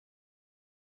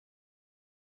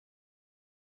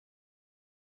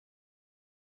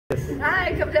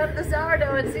Hi, come down to the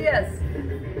Sourdough and see us.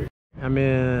 I'm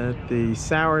at the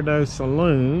Sourdough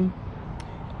Saloon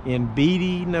in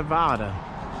Beatty, Nevada.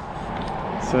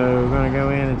 So we're gonna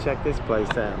go in and check this place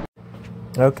out.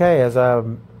 Okay, as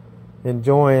I'm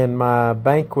enjoying my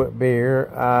banquet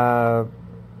beer, I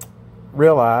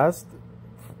realized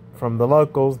from the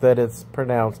locals that it's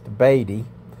pronounced Beatty,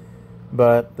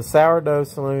 but the Sourdough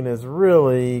Saloon is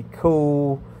really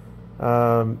cool.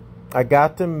 I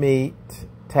got to meet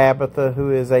Tabitha,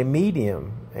 who is a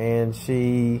medium, and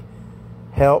she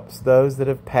helps those that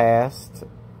have passed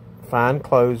find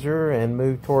closure and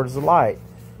move towards the light.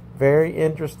 Very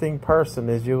interesting person,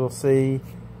 as you will see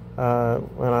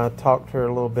when I talk to her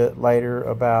a little bit later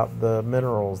about the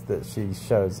minerals that she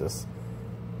shows us.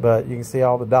 But you can see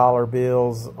all the dollar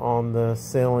bills on the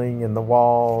ceiling and the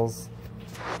walls,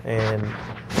 and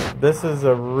this is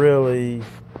a really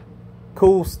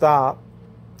cool stop.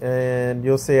 And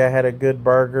you'll see I had a good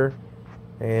burger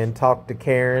and talked to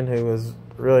Karen, who was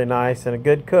really nice and a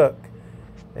good cook.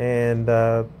 And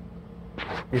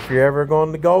if you're ever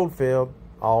going to Goldfield,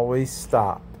 always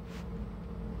stop.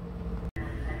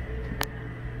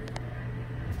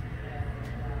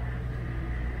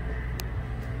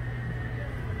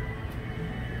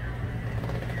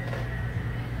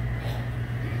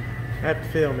 I have to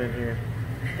film in here.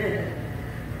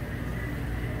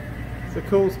 It's a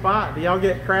cool spot. Do y'all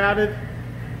get crowded?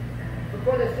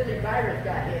 Before the city virus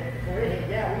got hit,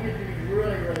 yeah, we used to be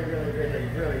really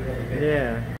big.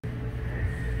 Yeah.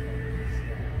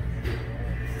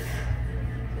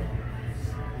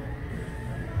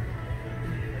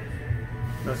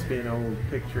 Must be an old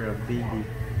picture of Beatty.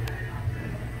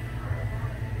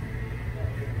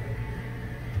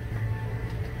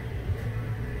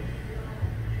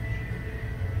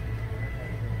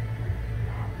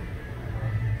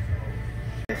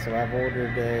 So I've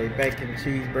ordered a bacon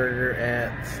cheeseburger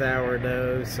at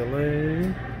Sourdough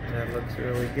Saloon. That looks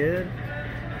really good.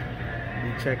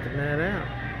 Be checking that out.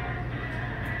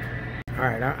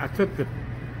 Alright, I took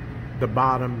the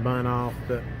bottom bun off,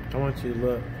 but I want you to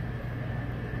look.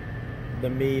 The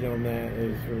meat on that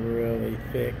is really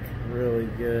thick, really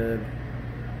good.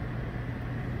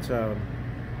 So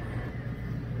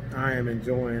I am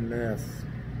enjoying this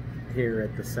here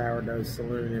at the Sourdough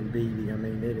Saloon in Beatty. I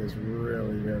mean, it is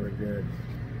really good.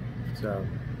 So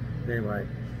anyway,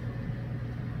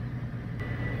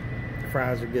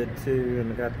 fries are good too,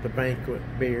 and I got the banquet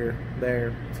beer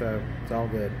there, so it's all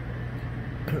good.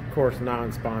 Of course,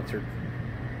 non-sponsored.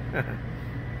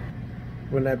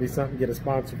 Wouldn't that be something to get a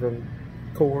sponsor from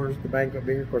Coors, the banquet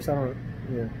beer? Of course, I don't,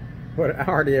 you know, I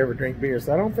hardly ever drink beer,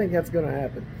 so I don't think that's gonna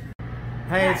happen.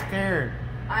 Hey, it's Karen.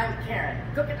 I'm Karen,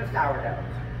 cook at the Sourdough.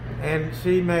 And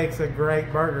she makes a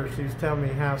great burger. She was telling me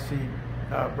how she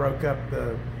broke up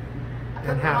the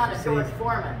and how she sees.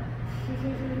 Foreman.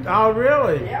 Oh,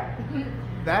 really? Yep.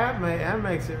 That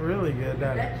makes it really good,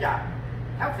 doesn't it? That job.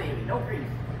 Healthy, no grease.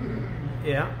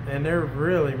 Yeah, and they're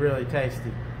really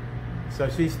tasty. So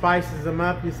she spices them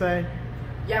up, you say?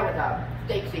 Yeah, with a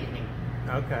steak seasoning.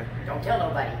 Okay. Don't tell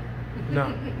nobody.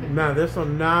 No, this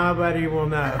one nobody will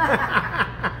know.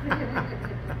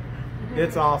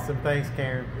 It's awesome. Thanks,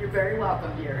 Karen. You're very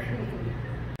welcome, dear.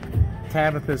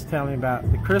 Tabitha's telling me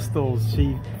about the crystals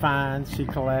she finds, she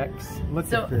collects. Look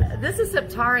at this. This is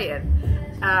Septarian.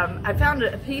 I found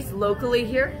a piece locally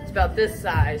here. It's about this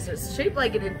size. It's shaped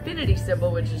like an infinity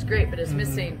symbol, which is great, but it's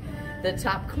missing the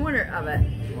top corner of it.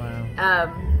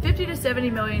 Wow. 50 to 70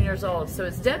 million years old. So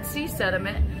it's Dead Sea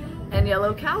sediment and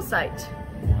yellow calcite.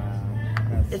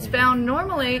 Wow. It's found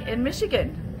normally in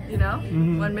Michigan. You know,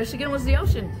 when Michigan was the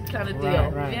ocean kind of deal.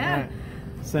 Right, yeah. Right.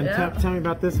 So tell me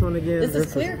about this one again. This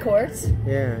is clear quartz.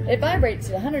 Yeah. It vibrates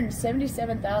at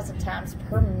 177,000 times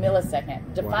per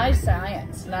millisecond. Defies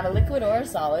science. Not a liquid or a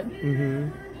solid.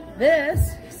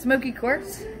 This, smoky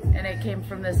quartz, and it came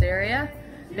from this area.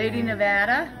 Beatty,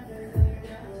 Nevada.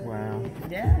 Wow.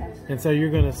 Yeah. And so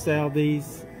you're going to sell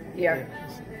these? Here.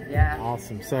 Yeah.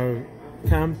 Awesome. So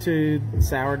come to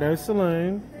Sourdough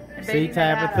Saloon. See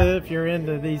Tabitha if you're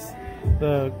into these,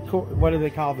 what do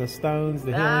they call the stones,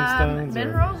 the healing stones?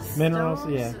 Minerals. Minerals,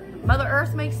 stones. yeah. Mother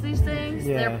Earth makes these things.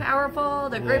 Yeah. They're powerful.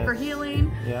 They're great for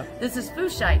healing. Yeah. This is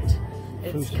fuchsite.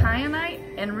 It's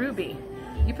kyanite and ruby.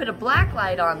 You put a black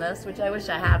light on this, which I wish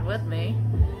I had with me.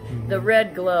 The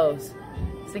red glows.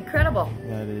 It's incredible.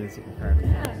 That is incredible.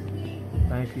 Yeah.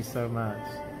 Thank you so much.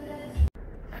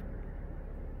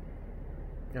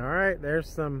 All right, there's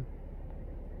some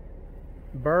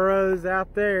burrows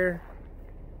out there.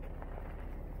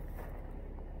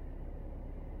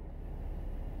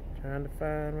 Trying to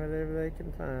find whatever they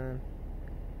can find.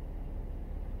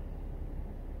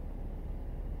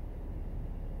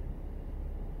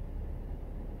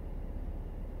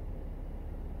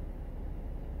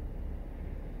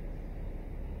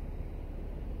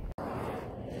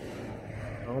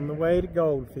 On the way to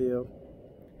Goldfield.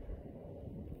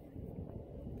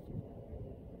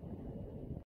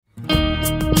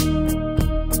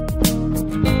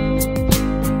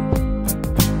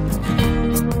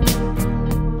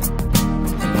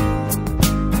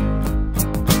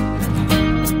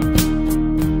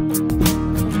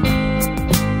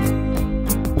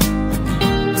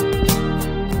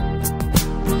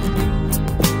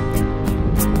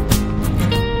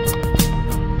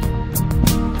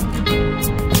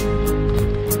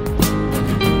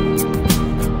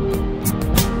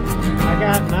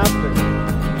 Nothing.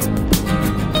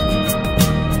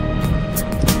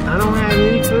 I don't have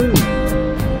any food.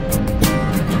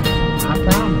 I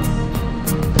promise.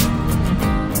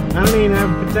 I don't even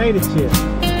have potato chips.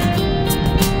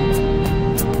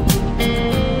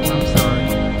 I'm sorry.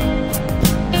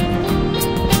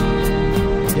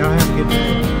 Y'all have a good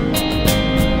day.